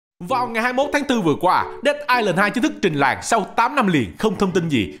Vào ngày 21 tháng 4 vừa qua, Dead Island 2 chính thức trình làng sau 8 năm liền không thông tin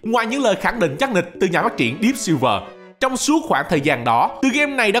gì ngoài những lời khẳng định chắc nịch từ nhà phát triển Deep Silver. Trong suốt khoảng thời gian đó, từ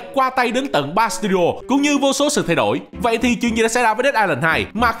game này đã qua tay đến tận 3 studio cũng như vô số sự thay đổi. Vậy thì chuyện gì đã xảy ra với Dead Island 2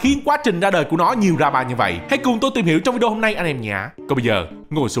 mà khiến quá trình ra đời của nó nhiều drama như vậy? Hãy cùng tôi tìm hiểu trong video hôm nay anh em nhé. Còn bây giờ,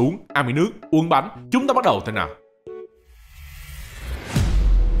 ngồi xuống, ăn miếng nước, uống bánh, chúng ta bắt đầu thôi nào.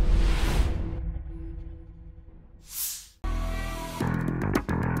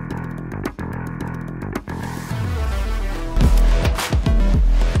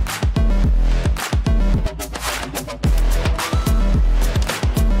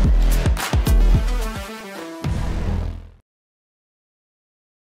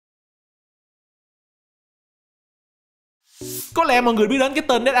 Có lẽ mọi người biết đến cái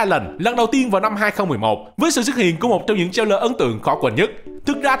tên Dead Island lần đầu tiên vào năm 2011 với sự xuất hiện của một trong những trailer ấn tượng khó quên nhất.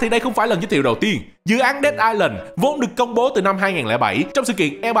 Thực ra thì đây không phải lần giới thiệu đầu tiên. Dự án Dead Island vốn được công bố từ năm 2007 trong sự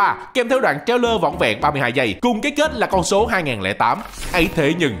kiện E3 kèm theo đoạn trailer vỏn vẹn 32 giây cùng cái kết là con số 2008. Ấy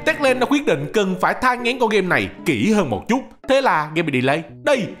thế nhưng Techland đã quyết định cần phải thai nghén con game này kỹ hơn một chút. Thế là game bị delay.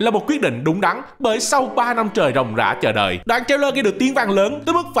 Đây là một quyết định đúng đắn bởi sau 3 năm trời ròng rã chờ đợi, đoạn trailer gây được tiếng vang lớn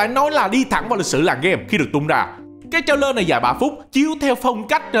tới mức phải nói là đi thẳng vào lịch sử làng game khi được tung ra. Cái trailer này dài 3 phút, chiếu theo phong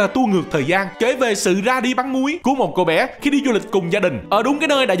cách tua ngược thời gian, kể về sự ra đi bắn muối của một cô bé khi đi du lịch cùng gia đình ở đúng cái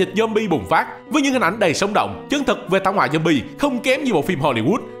nơi đại dịch zombie bùng phát, với những hình ảnh đầy sống động, chân thực về thảm họa zombie không kém như bộ phim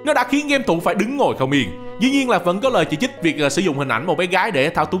Hollywood. Nó đã khiến game thủ phải đứng ngồi không yên. Dĩ nhiên là vẫn có lời chỉ trích việc sử dụng hình ảnh một bé gái để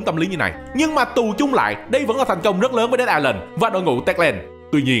thao túng tâm lý như này. Nhưng mà tù chung lại, đây vẫn là thành công rất lớn với Dead Island và đội ngũ Techland.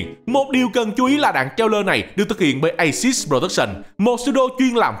 Tuy nhiên, một điều cần chú ý là đoạn trailer này được thực hiện bởi Aces Production, một studio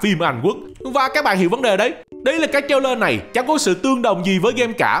chuyên làm phim ở Anh Quốc. Và các bạn hiểu vấn đề đấy. Đây là cái trailer này chẳng có sự tương đồng gì với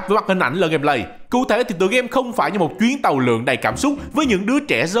game cả về mặt hình ảnh lẫn gameplay. Cụ thể thì tựa game không phải như một chuyến tàu lượn đầy cảm xúc với những đứa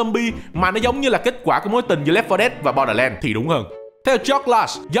trẻ zombie mà nó giống như là kết quả của mối tình giữa Left 4 Dead và Borderlands thì đúng hơn. Theo George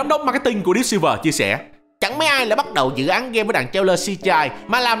Lash, giám đốc marketing của Deep Silver chia sẻ: chẳng mấy ai lại bắt đầu dự án game với đoạn trailer CGI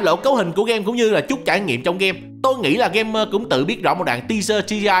mà làm lộ cấu hình của game cũng như là chút trải nghiệm trong game. Tôi nghĩ là gamer cũng tự biết rõ một đoạn teaser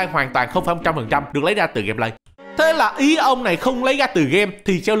CGI hoàn toàn không phải 100% được lấy ra từ gameplay. Thế là ý ông này không lấy ra từ game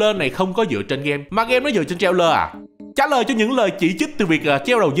thì trailer này không có dựa trên game mà game nó dựa trên trailer à? Trả lời cho những lời chỉ trích từ việc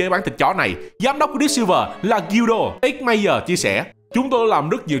treo đầu dê bán thịt chó này, giám đốc của Deep Silver là Guido X Mayer chia sẻ: chúng tôi làm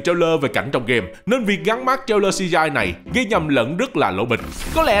rất nhiều trailer về cảnh trong game nên việc gắn mác trailer CGI này gây nhầm lẫn rất là lỗ bịch.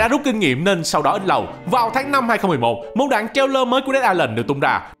 Có lẽ đã rút kinh nghiệm nên sau đó ít lâu, vào tháng 5 2011, một đoạn trailer mới của Dead Island được tung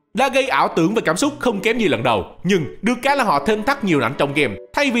ra đã gây ảo tưởng về cảm xúc không kém gì lần đầu. Nhưng được cái là họ thêm thắt nhiều ảnh trong game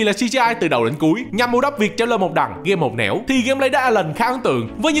thay vì là CGI từ đầu đến cuối nhằm bù đắp việc trailer một đằng game một nẻo. Thì gameplay Dead Island khá ấn tượng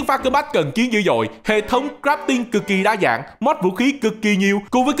với những pha combat cần chiến dữ dội, hệ thống crafting cực kỳ đa dạng, mod vũ khí cực kỳ nhiều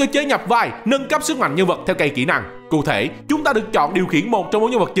cùng với cơ chế nhập vai nâng cấp sức mạnh nhân vật theo cây kỹ năng. Cụ thể, chúng ta được chọn điều khiển một trong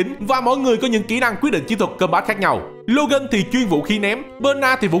 4 nhân vật chính và mỗi người có những kỹ năng quyết định chiến thuật combat khác nhau. Logan thì chuyên vũ khí ném,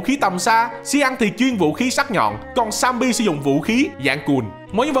 Berna thì vũ khí tầm xa, Sian thì chuyên vũ khí sắc nhọn, còn Sammy sử dụng vũ khí dạng cùn.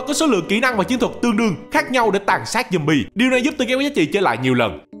 Mỗi nhân vật có số lượng kỹ năng và chiến thuật tương đương khác nhau để tàn sát zombie. Điều này giúp tựa game có giá trị chơi lại nhiều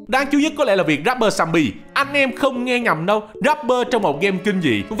lần. Đáng chú ý nhất có lẽ là việc rapper Sammy. Anh em không nghe nhầm đâu, rapper trong một game kinh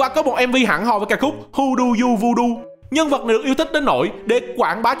dị và có một MV hẳn hò với ca khúc Who Do You Voodoo. Nhân vật này được yêu thích đến nỗi để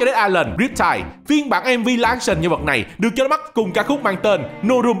quảng bá cho Dead Island Riptide, phiên bản MV live action nhân vật này được cho mắt cùng ca khúc mang tên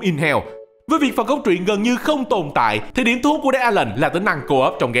No Room in Hell. Với việc phần cốt truyện gần như không tồn tại thì điểm thu hút của Dead Island là tính năng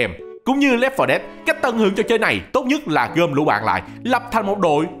co-op trong game. Cũng như Left 4 Dead, cách tận hưởng trò chơi này tốt nhất là gom lũ bạn lại, lập thành một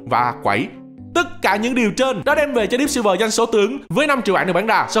đội và quẩy. Tất cả những điều trên đã đem về cho Deep Silver doanh số tướng với 5 triệu bản được bán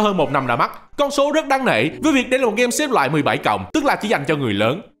ra sau hơn 1 năm ra mắt. Con số rất đáng nể với việc đây là một game xếp loại 17+, tức là chỉ dành cho người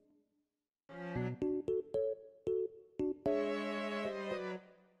lớn.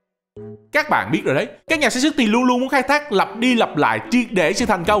 Các bạn biết rồi đấy, các nhà sản xuất thì luôn luôn muốn khai thác lặp đi lặp lại triệt để sự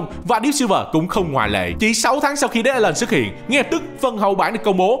thành công và Deep Silver cũng không ngoại lệ. Chỉ 6 tháng sau khi Dead Island xuất hiện, ngay lập tức phần hậu bản được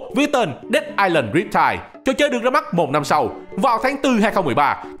công bố với tên Dead Island Riptide. Trò chơi được ra mắt 1 năm sau, vào tháng 4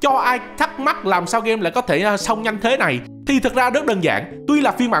 2013. Cho ai thắc mắc làm sao game lại có thể xong nhanh thế này thì thật ra rất đơn giản. Tuy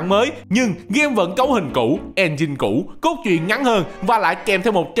là phiên bản mới nhưng game vẫn cấu hình cũ, engine cũ, cốt truyện ngắn hơn và lại kèm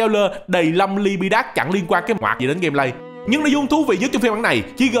theo một trailer đầy lâm ly bi đát chẳng liên quan cái ngoạc gì đến gameplay. Những nội dung thú vị nhất trong phiên bản này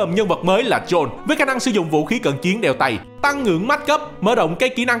chỉ gồm nhân vật mới là John với khả năng sử dụng vũ khí cận chiến đeo tay, tăng ngưỡng max cấp, mở rộng cây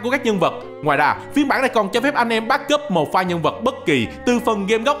kỹ năng của các nhân vật. Ngoài ra, phiên bản này còn cho phép anh em backup một file nhân vật bất kỳ từ phần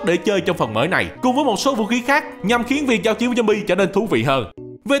game gốc để chơi trong phần mới này, cùng với một số vũ khí khác nhằm khiến việc giao chiến với zombie trở nên thú vị hơn.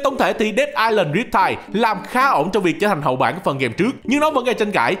 Về tổng thể thì Dead Island Riptide làm khá ổn trong việc trở thành hậu bản của phần game trước, nhưng nó vẫn gây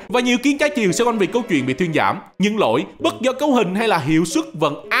tranh cãi và nhiều kiến trái chiều xoay quanh việc câu chuyện bị thuyên giảm. Nhưng lỗi bất do cấu hình hay là hiệu suất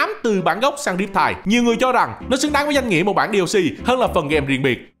vẫn ám từ bản gốc sang Riptide. Nhiều người cho rằng nó xứng đáng với danh nghĩa một bản DLC hơn là phần game riêng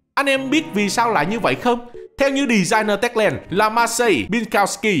biệt. Anh em biết vì sao lại như vậy không? Theo như designer Techland là Maciej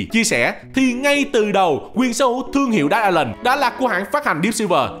Binkowski chia sẻ, thì ngay từ đầu, quyền sở hữu thương hiệu Dead Island đã là của hãng phát hành Deep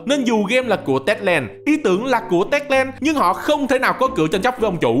Silver, nên dù game là của Techland, ý tưởng là của Techland, nhưng họ không thể nào có cự tranh chấp với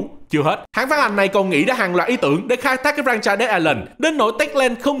ông chủ. Chưa hết, hãng phát hành này còn nghĩ ra hàng loạt ý tưởng để khai thác cái franchise Dead Island, đến nỗi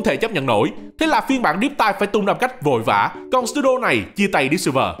Techland không thể chấp nhận nổi. Thế là phiên bản Riptide phải tung ra một cách vội vã, còn studio này chia tay Deep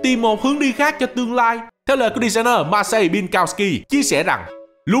Silver, tìm một hướng đi khác cho tương lai. Theo lời của designer Maciej Binkowski chia sẻ rằng,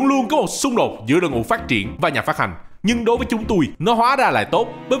 luôn luôn có một xung đột giữa đội ngũ phát triển và nhà phát hành. Nhưng đối với chúng tôi, nó hóa ra lại tốt,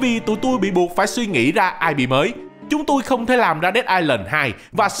 bởi vì tụi tôi bị buộc phải suy nghĩ ra IP mới. Chúng tôi không thể làm ra Dead Island 2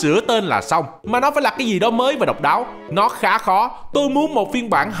 và sửa tên là xong, mà nó phải là cái gì đó mới và độc đáo. Nó khá khó, tôi muốn một phiên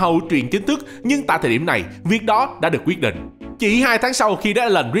bản hậu truyện chính thức, nhưng tại thời điểm này, việc đó đã được quyết định. Chỉ 2 tháng sau khi Dead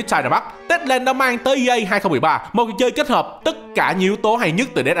Island Riptide ra mắt, Techland đã mang tới EA 2013 một trò chơi kết hợp tất cả những yếu tố hay nhất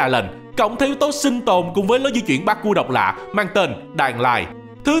từ Dead Island, cộng thêm yếu tố sinh tồn cùng với lối di chuyển parkour độc lạ mang tên Đàn Lai.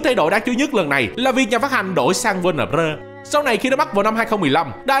 Thứ thay đổi đáng chú ý nhất lần này là việc nhà phát hành đổi sang Warner. Sau này khi nó bắt vào năm 2015,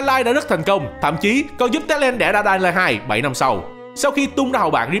 Đàn Lai đã rất thành công, thậm chí còn giúp Techland đẻ ra Đàn Lai 2 7 năm sau. Sau khi tung ra hậu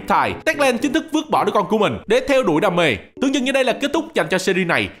bản Riptide, Techland chính thức vứt bỏ đứa con của mình để theo đuổi đam mê. Tưởng chừng như đây là kết thúc dành cho series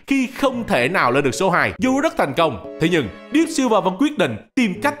này khi không thể nào lên được số 2, dù rất thành công. Thế nhưng, Deep Silver vẫn quyết định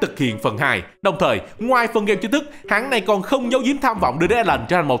tìm cách thực hiện phần 2. Đồng thời, ngoài phần game chính thức, hãng này còn không giấu giếm tham vọng đưa Dead Island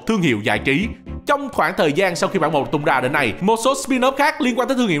trở thành một thương hiệu giải trí. Trong khoảng thời gian sau khi bản 1 tung ra đến nay, một số spin-off khác liên quan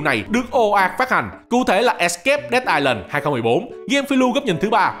tới thương hiệu này được ồ ạt phát hành. Cụ thể là Escape Dead Island 2014, game phiêu lưu góc nhìn thứ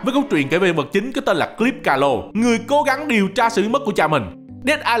 3 với câu chuyện kể về nhân vật chính có tên là Cliff Carlo, người cố gắng điều tra sự biến mất của cha mình.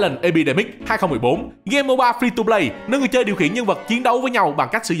 Dead Island Epidemic 2014, game MOBA free-to-play nơi người chơi điều khiển nhân vật chiến đấu với nhau bằng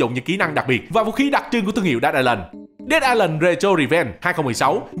cách sử dụng những kỹ năng đặc biệt và vũ khí đặc trưng của thương hiệu Dead Island. Dead Island Retro Revenge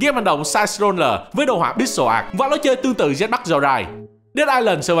 2016, game hành động side-scroller với đồ họa pixel art và lối chơi tương tự Jetpack Joyride. Dead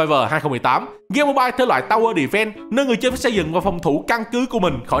Island Survivor 2018, game mobile thể loại Tower Defense nơi người chơi phải xây dựng và phòng thủ căn cứ của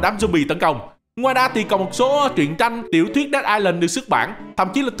mình khỏi đám zombie tấn công. Ngoài ra thì còn một số truyện tranh, tiểu thuyết Dead Island được xuất bản, thậm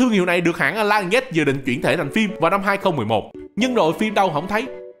chí là thương hiệu này được hãng Lionsgate dự định chuyển thể thành phim vào năm 2011, nhưng rồi phim đâu không thấy.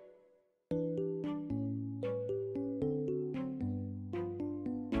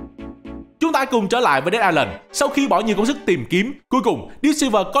 Chúng ta cùng trở lại với Dead Island. Sau khi bỏ nhiều công sức tìm kiếm, cuối cùng Deep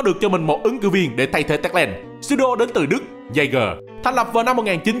Silver có được cho mình một ứng cử viên để thay thế Techland. Studio đến từ Đức, Jaeger. Thành lập vào năm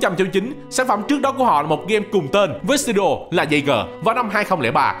 1999, sản phẩm trước đó của họ là một game cùng tên với studio là Jaeger vào năm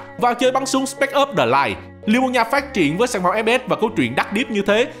 2003, vào chơi bắn súng Spec Up The Line. Liệu một nhà phát triển với sản phẩm FPS và câu chuyện đắt đít như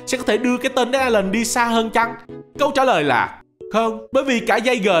thế sẽ có thể đưa cái tên Dead Island đi xa hơn chăng? Câu trả lời là không, bởi vì cả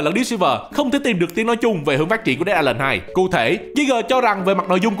Jaeger lẫn Deep Silver không thể tìm được tiếng nói chung về hướng phát triển của Dead Island 2. Cụ thể, Jaeger cho rằng về mặt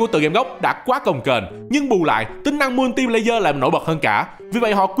nội dung của tựa game gốc đã quá cồng kềnh, nhưng bù lại, tính năng multiplayer lại nổi bật hơn cả. Vì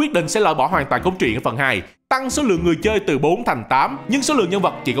vậy họ quyết định sẽ loại bỏ hoàn toàn cốt truyện ở phần 2, tăng số lượng người chơi từ 4 thành 8, nhưng số lượng nhân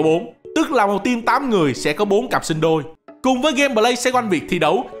vật chỉ có 4. Tức là một team 8 người sẽ có 4 cặp sinh đôi. Cùng với gameplay xoay quanh việc thi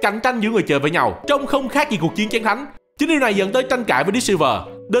đấu, cạnh tranh giữa người chơi với nhau, trông không khác gì cuộc chiến chén thánh. Chính điều này dẫn tới tranh cãi với Deep Silver.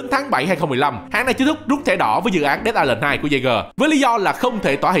 Đến tháng 7 2015, hãng này chính thức rút thẻ đỏ với dự án Dead Island 2 của Jaeger với lý do là không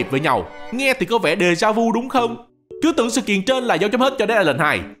thể thỏa hiệp với nhau. Nghe thì có vẻ déjà vu đúng không? Cứ tưởng sự kiện trên là dấu chấm hết cho Dead Island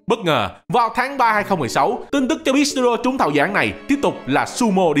 2. Bất ngờ, vào tháng 3 2016, tin tức cho biết studio trúng thầu dự án này tiếp tục là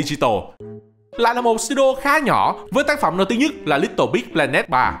Sumo Digital. Lại là một studio khá nhỏ với tác phẩm nổi tiếng nhất là Little Big Planet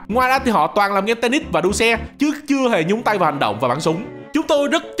 3. Ngoài ra thì họ toàn làm game tennis và đua xe chứ chưa hề nhúng tay vào hành động và bắn súng. Chúng tôi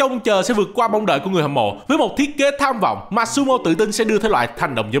rất trông chờ sẽ vượt qua mong đợi của người hâm mộ với một thiết kế tham vọng mà Sumo tự tin sẽ đưa thể loại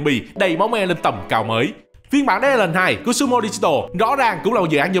hành động zombie đầy máu me lên tầm cao mới. Phiên bản Dead Island 2 của Sumo Digital rõ ràng cũng là một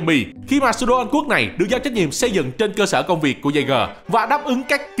dự án zombie khi mà studio Anh Quốc này được giao trách nhiệm xây dựng trên cơ sở công việc của Jaeger và đáp ứng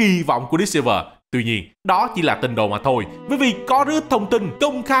các kỳ vọng của Deep Silver. Tuy nhiên, đó chỉ là tin đồn mà thôi, bởi vì có rất ít thông tin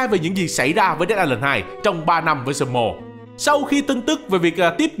công khai về những gì xảy ra với Dead Island 2 trong 3 năm với Sumo. Sau khi tin tức về việc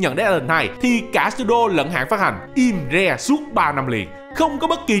tiếp nhận Dead Island 2 thì cả studio lẫn hãng phát hành im re suốt 3 năm liền, không có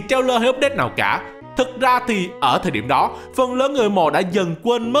bất kỳ trailer hay update nào cả. Thực ra thì ở thời điểm đó, phần lớn người mộ đã dần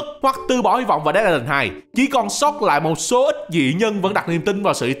quên mất hoặc từ bỏ hy vọng vào Dead Island 2. Chỉ còn sót lại một số ít dị nhân vẫn đặt niềm tin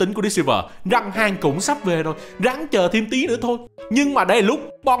vào sự uy tín của Deep Silver rằng hàng cũng sắp về rồi, ráng chờ thêm tí nữa thôi. Nhưng mà đây là lúc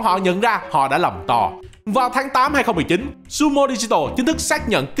bọn họ nhận ra họ đã lầm to. Vào tháng 8 2019, Sumo Digital chính thức xác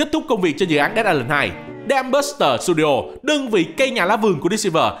nhận kết thúc công việc cho dự án Dead Island 2. Dambuster Studio, đơn vị cây nhà lá vườn của Deep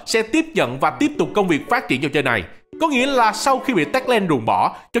Silver, sẽ tiếp nhận và tiếp tục công việc phát triển trò chơi này. Có nghĩa là sau khi bị Techland ruồng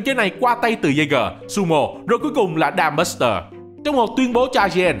bỏ, trò chơi này qua tay từ Jaeger, Sumo, rồi cuối cùng là Dambuster. Trong một tuyên bố cho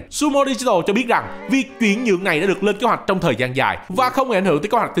IGN, Sumo Digital cho biết rằng việc chuyển nhượng này đã được lên kế hoạch trong thời gian dài và không ảnh hưởng tới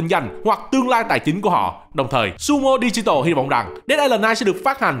kế hoạch kinh doanh hoặc tương lai tài chính của họ. Đồng thời, Sumo Digital hy vọng rằng Dead Island 2 sẽ được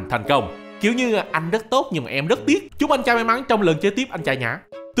phát hành thành công. Kiểu như anh rất tốt nhưng mà em rất tiếc. Chúc anh trai may mắn trong lần chơi tiếp anh trai nhá.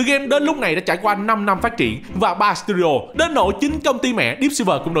 Tựa game đến lúc này đã trải qua 5 năm phát triển và 3 studio, đến nỗi chính công ty mẹ Deep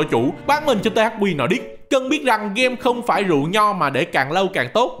Silver cũng đổi chủ, bán mình cho THQ Nordic. Cần biết rằng game không phải rượu nho mà để càng lâu càng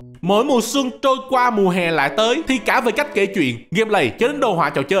tốt. mỗi mùa xuân trôi qua mùa hè lại tới thì cả về cách kể chuyện, gameplay cho đến đồ họa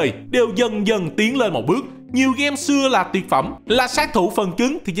trò chơi đều dần dần tiến lên một bước. Nhiều game xưa là tuyệt phẩm, là sát thủ phần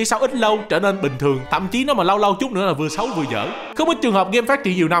cứng thì chỉ sau ít lâu trở nên bình thường, thậm chí nó mà lâu lâu chút nữa là vừa xấu vừa dở. Không ít trường hợp game phát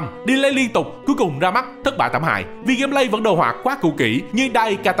triển nhiều năm, delay liên tục, cuối cùng ra mắt thất bại thảm hại vì gameplay vẫn đồ họa quá cũ kỹ như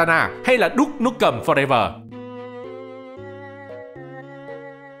Dai Katana hay là Duke Nukem Forever.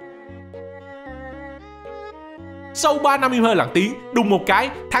 Sau 3 năm im hơi lặng tiếng, đùng một cái,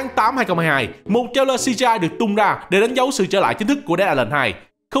 tháng 8 2022, một trailer CGI được tung ra để đánh dấu sự trở lại chính thức của Dead Island 2.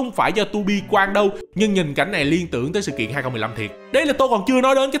 Không phải do tôi bi quan đâu, nhưng nhìn cảnh này liên tưởng tới sự kiện 2015 thiệt. Đây là tôi còn chưa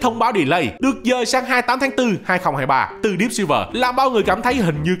nói đến cái thông báo delay được dời sang 28 tháng 4 2023 từ Deep Silver, làm bao người cảm thấy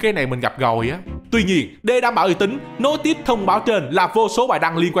hình như cái này mình gặp rồi á. Tuy nhiên, để đảm bảo uy tín, nối tiếp thông báo trên là vô số bài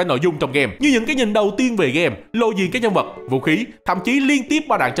đăng liên quan nội dung trong game, như những cái nhìn đầu tiên về game, lộ diện các nhân vật, vũ khí, thậm chí liên tiếp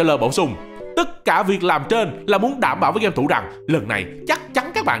 3 đoạn trailer bổ sung. Tất cả việc làm trên là muốn đảm bảo với game thủ rằng lần này chắc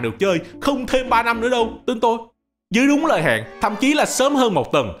chắn các bạn được chơi, không thêm 3 năm nữa đâu, tin tôi. Giữ đúng lời hẹn, thậm chí là sớm hơn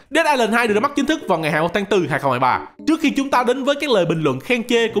một tuần, Dead Island 2 được ra mắt chính thức vào ngày 21 tháng 4 2023. Trước khi chúng ta đến với các lời bình luận khen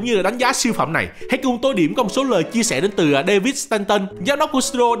chê cũng như là đánh giá siêu phẩm này, hãy cùng tôi điểm có một số lời chia sẻ đến từ David Stanton, giám đốc của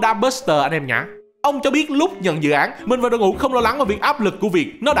studio Dumbbuster anh em nhé. Ông cho biết lúc nhận dự án, mình và đội ngũ không lo lắng về việc áp lực của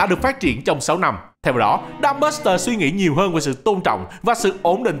việc nó đã được phát triển trong 6 năm. Theo đó, Dumbbuster suy nghĩ nhiều hơn về sự tôn trọng và sự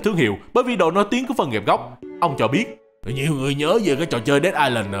ổn định thương hiệu bởi vì độ nổi tiếng của phần game gốc. Ông cho biết, nhiều người nhớ về cái trò chơi Dead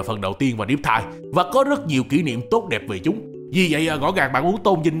Island phần đầu tiên và Deep Time và có rất nhiều kỷ niệm tốt đẹp về chúng. Vì vậy rõ ràng bạn muốn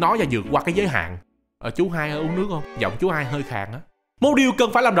tôn vinh nó và vượt qua cái giới hạn. Chú Hai uống nước không? Giọng chú Hai hơi khàn á. Một điều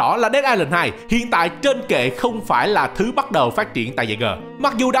cần phải làm rõ là Dead Island 2 hiện tại trên kệ không phải là thứ bắt đầu phát triển tại Dạy G.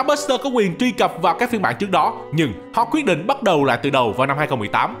 Mặc dù Dumbbuster có quyền truy cập vào các phiên bản trước đó, nhưng họ quyết định bắt đầu lại từ đầu vào năm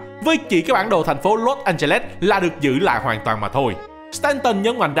 2018 với chỉ cái bản đồ thành phố Los Angeles là được giữ lại hoàn toàn mà thôi. Stanton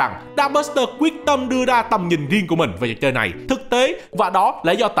nhấn mạnh rằng Dumbbuster quyết tâm đưa ra tầm nhìn riêng của mình về trò chơi này thực tế, và đó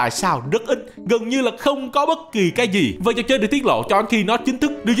là do tại sao rất ít, gần như là không có bất kỳ cái gì về trò chơi được tiết lộ cho đến khi nó chính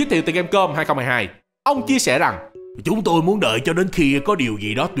thức được giới thiệu tại Gamescom 2022. Ông chia sẻ rằng, chúng tôi muốn đợi cho đến khi có điều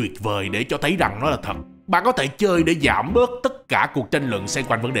gì đó tuyệt vời để cho thấy rằng nó là thật. Bạn có thể chơi để giảm bớt tất cả cuộc tranh luận xoay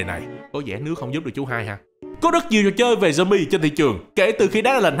quanh vấn đề này. Có vẻ nước không giúp được chú Hai ha. Có rất nhiều trò chơi về zombie trên thị trường kể từ khi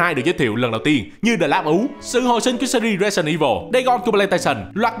Dead Island 2 được giới thiệu lần đầu tiên, như The Lab Ú, sự hồi sinh của series Resident Evil, Dagon của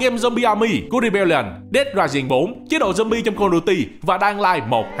PlayStation, loạt game Zombie Army của Rebellion, Dead Rising 4, chế độ zombie trong Call of Duty và Dying Light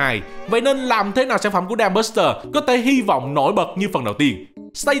 1, 2. Vậy nên làm thế nào sản phẩm của Dumbbuster có thể hy vọng nổi bật như phần đầu tiên?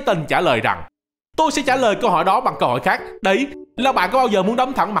 Satan trả lời rằng, tôi sẽ trả lời câu hỏi đó bằng câu hỏi khác. Đấy là bạn có bao giờ muốn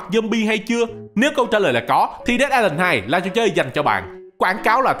đấm thẳng mặt zombie hay chưa? Nếu câu trả lời là có, thì Dead Island 2 là trò chơi dành cho bạn. Quảng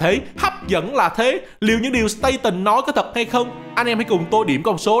cáo là thế, hấp dẫn là thế, liệu những điều Staten nói có thật hay không? Anh em hãy cùng tôi điểm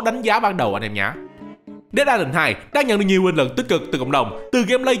con số đánh giá ban đầu anh em nhé. Dead Island 2 đang nhận được nhiều bình luận tích cực từ cộng đồng, từ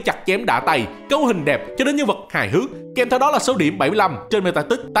gameplay chặt chém đã tay, cấu hình đẹp cho đến nhân vật hài hước, kèm theo đó là số điểm 75 trên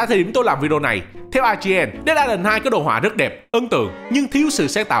Metacritic tại thời điểm tôi làm video này. Theo IGN, Dead Island 2 có đồ họa rất đẹp, ấn tượng nhưng thiếu sự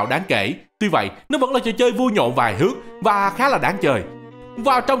sáng tạo đáng kể. Tuy vậy, nó vẫn là trò chơi vui nhộn và hài hước và khá là đáng chơi.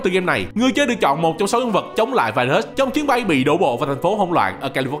 Vào trong tựa game này, người chơi được chọn một trong 6 nhân vật chống lại virus trong chuyến bay bị đổ bộ vào thành phố hỗn loạn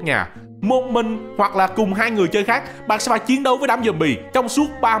ở California. Một mình hoặc là cùng 2 người chơi khác, bạn sẽ phải chiến đấu với đám zombie trong suốt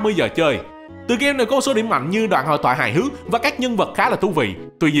 30 giờ chơi. Tựa game này có một số điểm mạnh như đoạn hội thoại hài hước và các nhân vật khá là thú vị.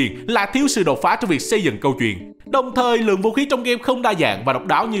 Tuy nhiên, là thiếu sự đột phá trong việc xây dựng câu chuyện. Đồng thời, lượng vũ khí trong game không đa dạng và độc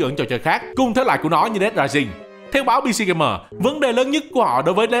đáo như những trò chơi khác, cùng thể loại của nó như Dead Rising. Theo báo PC Gamer, vấn đề lớn nhất của họ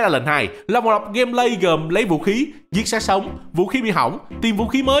đối với Dead Island 2 là một loạt gameplay gồm lấy vũ khí, giết xác sống, vũ khí bị hỏng, tìm vũ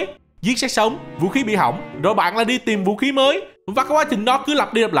khí mới, giết xác sống, vũ khí bị hỏng, rồi bạn lại đi tìm vũ khí mới, và cái quá trình đó cứ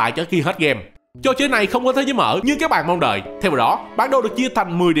lặp đi lặp lại cho khi hết game. Trò chơi này không có thế giới mở như các bạn mong đợi. Theo đó, bản đồ được chia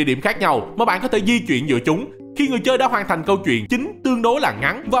thành 10 địa điểm khác nhau mà bạn có thể di chuyển giữa chúng. Khi người chơi đã hoàn thành câu chuyện chính tương đối là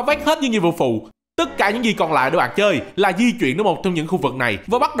ngắn và vét hết những nhiệm vụ phụ, tất cả những gì còn lại để bạn chơi là di chuyển đến một trong những khu vực này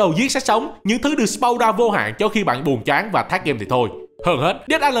và bắt đầu giết xác sống, những thứ được spawn ra vô hạn cho khi bạn buồn chán và tắt game thì thôi. Hơn hết,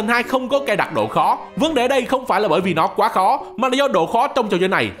 Dead Island 2 không có cài đặt độ khó. Vấn đề ở đây không phải là bởi vì nó quá khó, mà là do độ khó trong trò chơi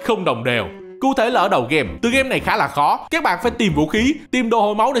này không đồng đều. Cụ thể là ở đầu game, tựa game này khá là khó, các bạn phải tìm vũ khí, tìm đồ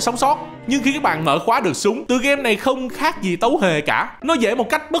hồi máu để sống sót. Nhưng khi các bạn mở khóa được súng, tựa game này không khác gì tấu hề cả. Nó dễ một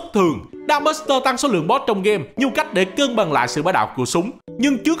cách bất thường. Dumbbuster tăng số lượng boss trong game như một cách để cân bằng lại sự bá đạo của súng.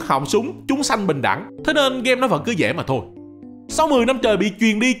 Nhưng trước họng súng, chúng sanh bình đẳng. Thế nên game nó vẫn cứ dễ mà thôi. Sau 10 năm trời bị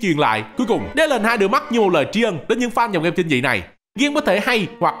truyền đi truyền lại, cuối cùng Dead Island 2 được mắc như một lời tri ân đến những fan dòng game kinh dị này. Game có thể hay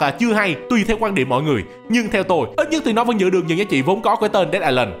hoặc là chưa hay tùy theo quan điểm mọi người, nhưng theo tôi, ít nhất thì nó vẫn giữ được những giá trị vốn có của tên Dead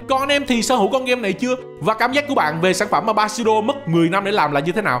Island. Còn anh em thì sở hữu con game này chưa? Và cảm giác của bạn về sản phẩm mà Basido mất 10 năm để làm là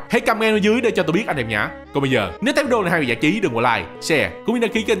như thế nào? Hãy comment ở dưới để cho tôi biết anh em nhé. Còn bây giờ, nếu thấy video này hay và giải trí, đừng quên like, share cũng như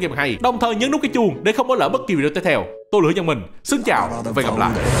đăng ký kênh Game Hay, đồng thời nhấn nút cái chuông để không bỏ lỡ bất kỳ video tiếp theo. Tôi là Dân Mình, xin chào và hẹn gặp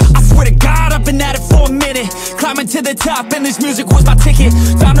lại. swear to God, I've been at it for a minute. Climbing to the top, and this music was my ticket.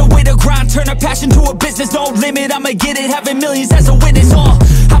 Found a way to grind, turn a passion to a business. No limit, I'ma get it, having millions as a witness.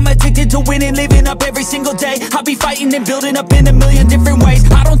 I'm addicted to winning, living up every single day. I'll be fighting and building up in a million different ways.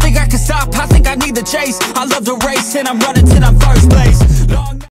 I don't think I can stop, I think I need the chase. I love the race, and I'm running till I'm first place.